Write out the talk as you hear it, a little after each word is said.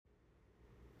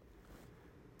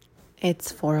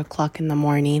It's 4 o'clock in the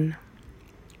morning,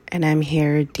 and I'm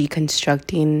here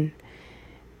deconstructing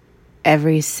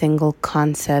every single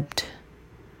concept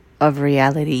of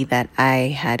reality that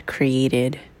I had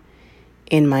created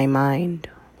in my mind,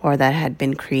 or that had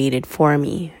been created for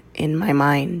me in my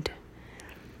mind.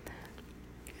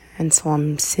 And so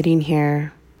I'm sitting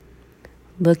here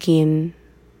looking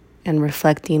and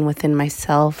reflecting within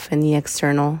myself and the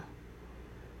external.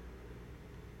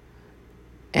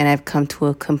 And I've come to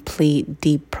a complete,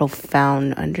 deep,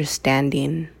 profound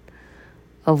understanding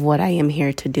of what I am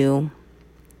here to do.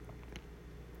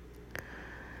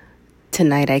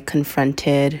 Tonight I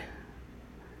confronted,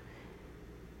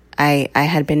 I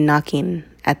had been knocking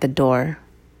at the door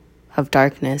of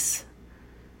darkness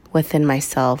within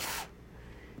myself.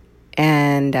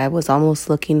 And I was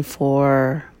looking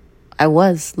for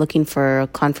a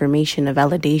confirmation, a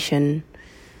validation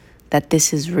that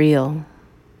this is real.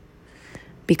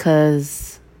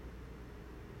 Because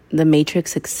the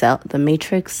matrix itself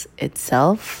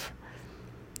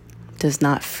does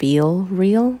not feel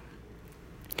real.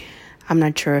 I'm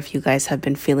not sure if you guys have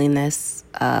been feeling this,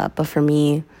 but for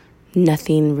me,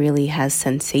 nothing really has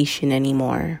sensation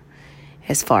anymore,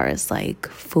 as far as like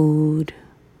food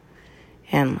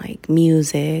and like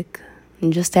music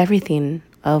and just everything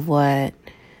of what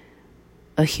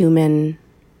a human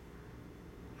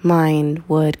mind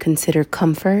would consider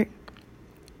comfort.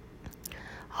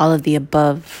 All of the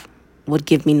above would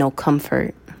give me no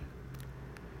comfort.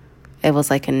 It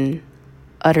was like an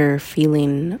utter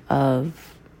feeling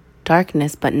of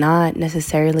darkness, but not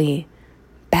necessarily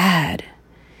bad.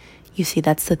 You see,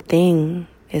 that's the thing,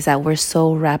 is that we're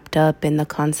so wrapped up in the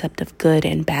concept of good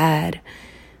and bad,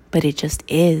 but it just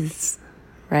is,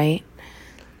 right?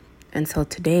 And so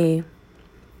today,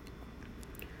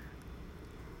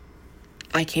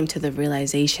 I came to the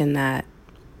realization that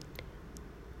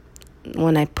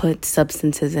when I put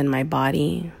substances in my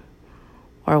body,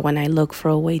 or when I look for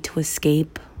a way to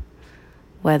escape,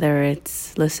 whether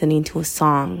it's listening to a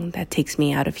song that takes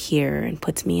me out of here and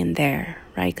puts me in there,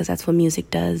 right? Because that's what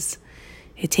music does.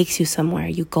 It takes you somewhere.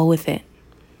 You go with it.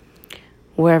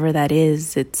 Wherever that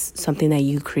is, it's something that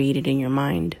you created in your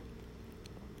mind.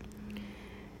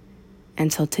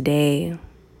 And so today,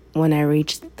 when I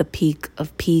reached the peak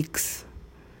of peaks,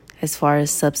 as far as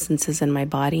substances in my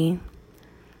body,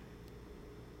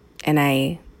 and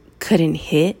I couldn't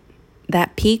hit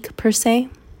that peak per se,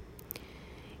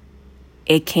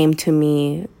 it came to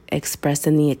me expressed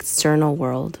in the external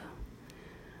world.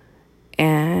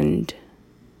 And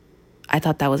I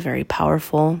thought that was very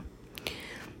powerful.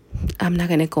 I'm not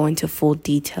going to go into full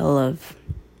detail of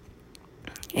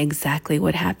exactly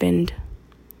what happened,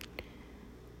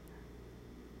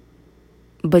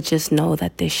 but just know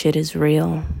that this shit is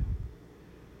real.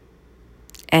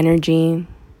 Energy,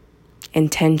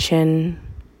 intention,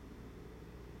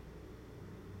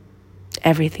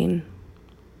 everything,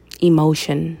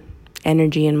 emotion,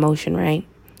 energy and motion, right?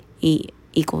 E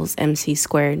equals MC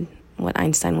squared, what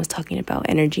Einstein was talking about,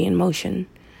 energy and motion.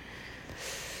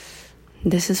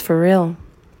 This is for real.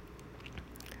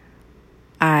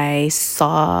 I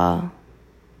saw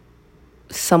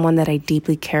someone that I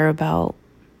deeply care about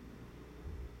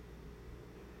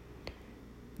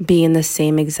be in the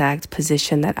same exact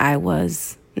position that I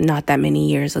was not that many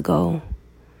years ago.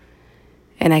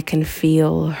 And I can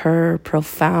feel her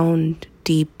profound,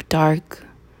 deep, dark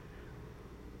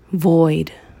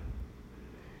void.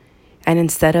 And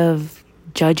instead of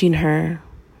judging her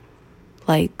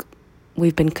like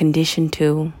we've been conditioned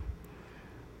to,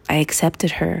 I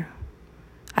accepted her.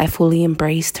 I fully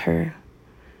embraced her.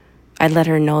 I let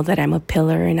her know that I'm a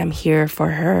pillar and I'm here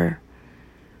for her.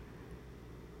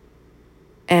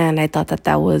 And I thought that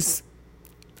that was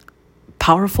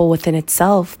powerful within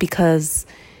itself, because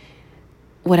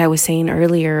what I was saying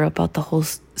earlier about the whole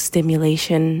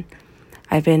stimulation,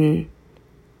 I've been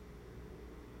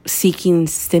seeking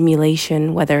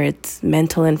stimulation, whether it's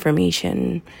mental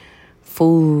information,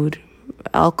 food,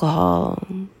 alcohol,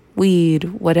 weed,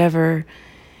 whatever,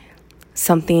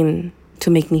 something to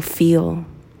make me feel.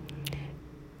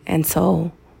 And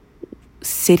so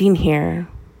sitting here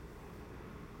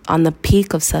on the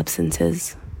peak of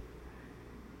substances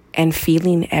and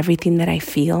feeling everything that I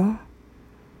feel,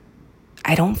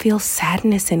 I don't feel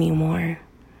sadness anymore.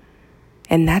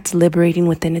 And that's liberating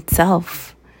within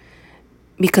itself,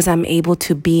 because I'm able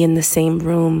to be in the same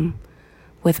room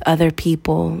with other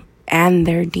people and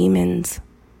their demons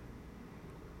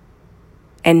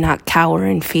and not cower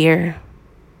in fear.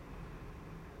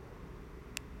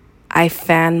 I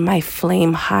fan my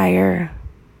flame higher.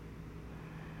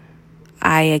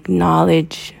 I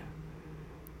acknowledge,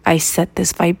 I set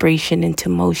this vibration into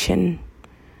motion.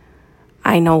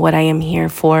 I know what I am here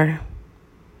for.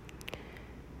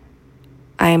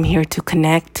 I am here to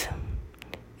connect,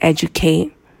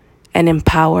 educate, and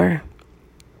empower.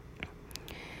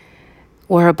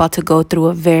 We're about to go through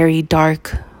a very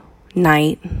dark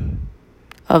night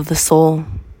of the soul.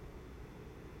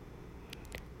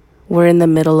 We're in the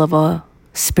middle of a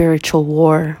spiritual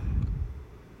war.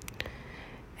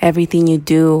 Everything you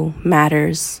do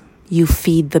matters. You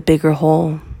feed the bigger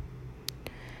whole.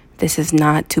 This is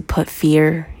not to put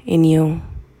fear in you.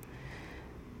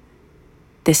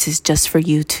 This is just for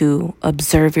you to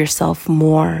observe yourself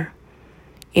more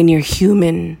in your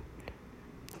human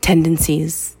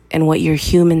tendencies and what your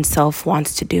human self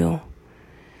wants to do.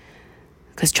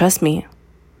 Because trust me,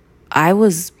 I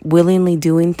was willingly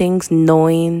doing things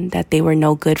knowing that they were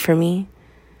no good for me.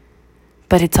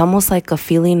 But it's almost like a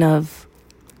feeling of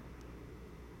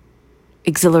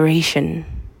exhilaration,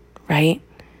 right?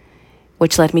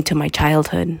 Which led me to my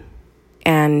childhood.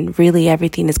 And really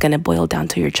everything is going to boil down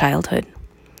to your childhood.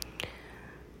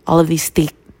 All of these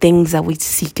things that we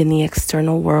seek in the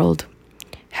external world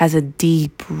has a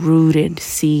deep-rooted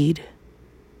seed.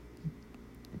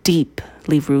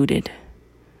 Deeply rooted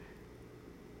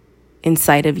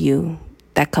inside of you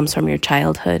that comes from your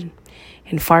childhood.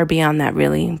 And far beyond that,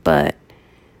 really. But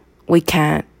we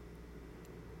can't.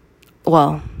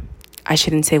 Well, I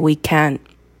shouldn't say we can't.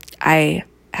 I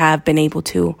have been able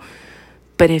to.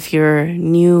 But if you're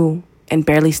new and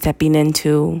barely stepping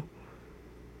into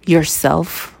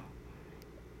yourself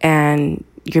and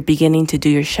you're beginning to do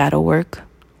your shadow work,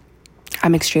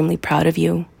 I'm extremely proud of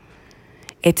you.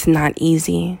 It's not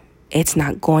easy. It's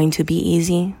not going to be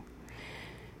easy.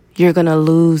 You're going to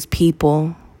lose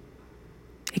people,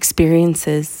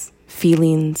 experiences,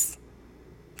 feelings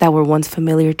that were once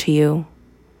familiar to you.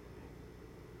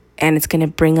 And it's going to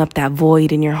bring up that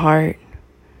void in your heart.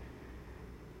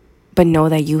 But know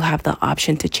that you have the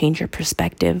option to change your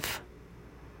perspective.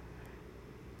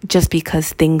 Just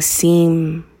because things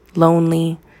seem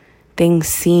lonely, things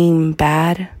seem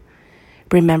bad,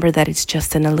 remember that it's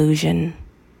just an illusion.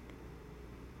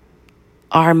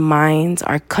 Our minds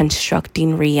are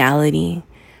constructing reality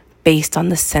based on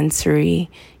the sensory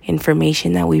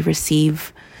information that we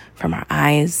receive from our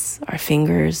eyes, our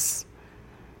fingers,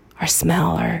 our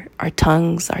smell, our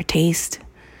tongues, our taste,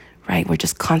 right? We're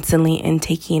just constantly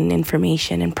intaking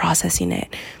information and processing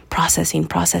it,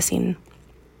 processing.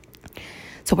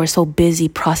 So we're so busy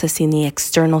processing the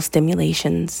external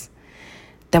stimulations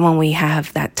that when we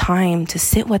have that time to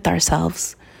sit with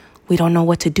ourselves, we don't know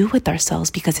what to do with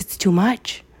ourselves because it's too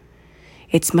much.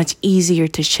 It's much easier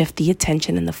to shift the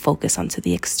attention and the focus onto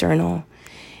the external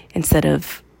instead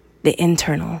of the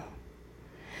internal.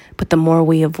 But the more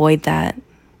we avoid that,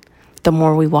 the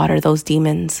more we water those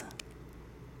demons.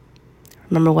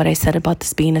 Remember what I said about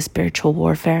this being a spiritual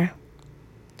warfare?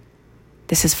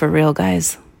 This is for real,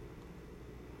 guys.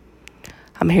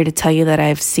 I'm here to tell you that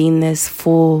I've seen this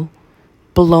full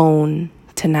blown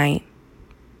tonight.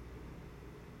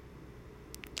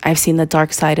 I've seen the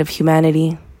dark side of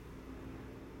humanity.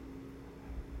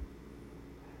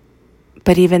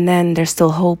 But even then, there's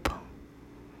still hope.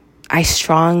 I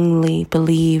strongly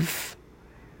believe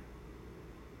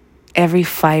every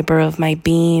fiber of my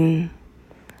being,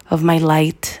 of my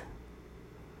light.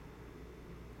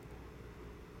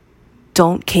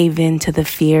 Don't cave in to the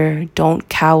fear. Don't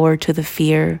cower to the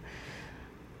fear.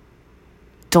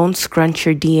 Don't scrunch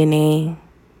your DNA.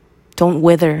 Don't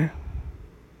wither.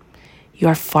 You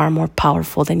are far more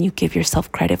powerful than you give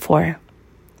yourself credit for.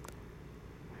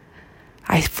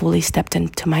 I fully stepped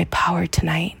into my power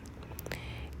tonight.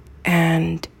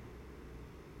 And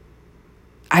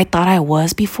I thought I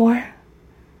was before.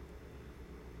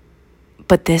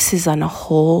 But this is on a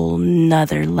whole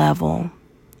nother level.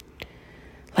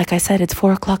 Like I said, it's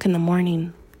 4 o'clock in the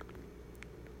morning.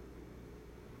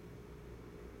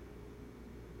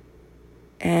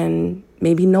 And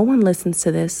maybe no one listens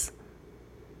to this.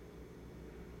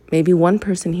 Maybe one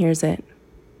person hears it.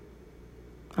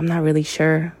 I'm not really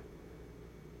sure.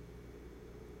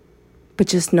 But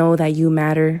just know that you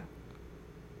matter.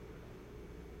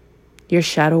 Your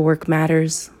shadow work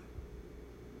matters.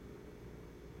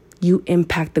 You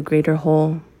impact the greater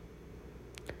whole.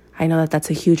 I know that that's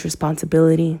a huge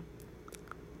responsibility,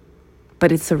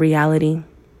 but it's a reality.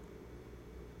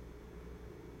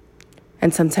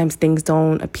 And sometimes things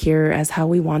don't appear as how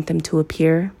we want them to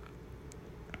appear.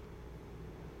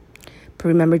 But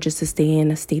remember just to stay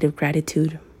in a state of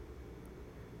gratitude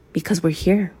because we're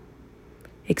here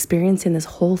experiencing this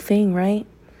whole thing, right?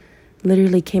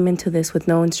 Literally came into this with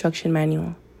no instruction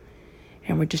manual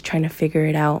and we're just trying to figure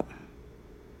it out.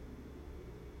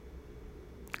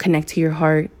 Connect to your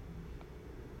heart.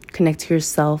 Connect to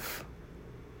yourself.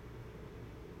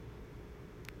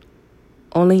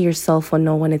 Only yourself will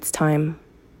know when it's time.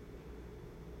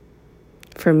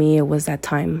 For me, it was that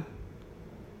time.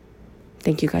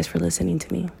 Thank you guys for listening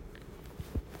to me.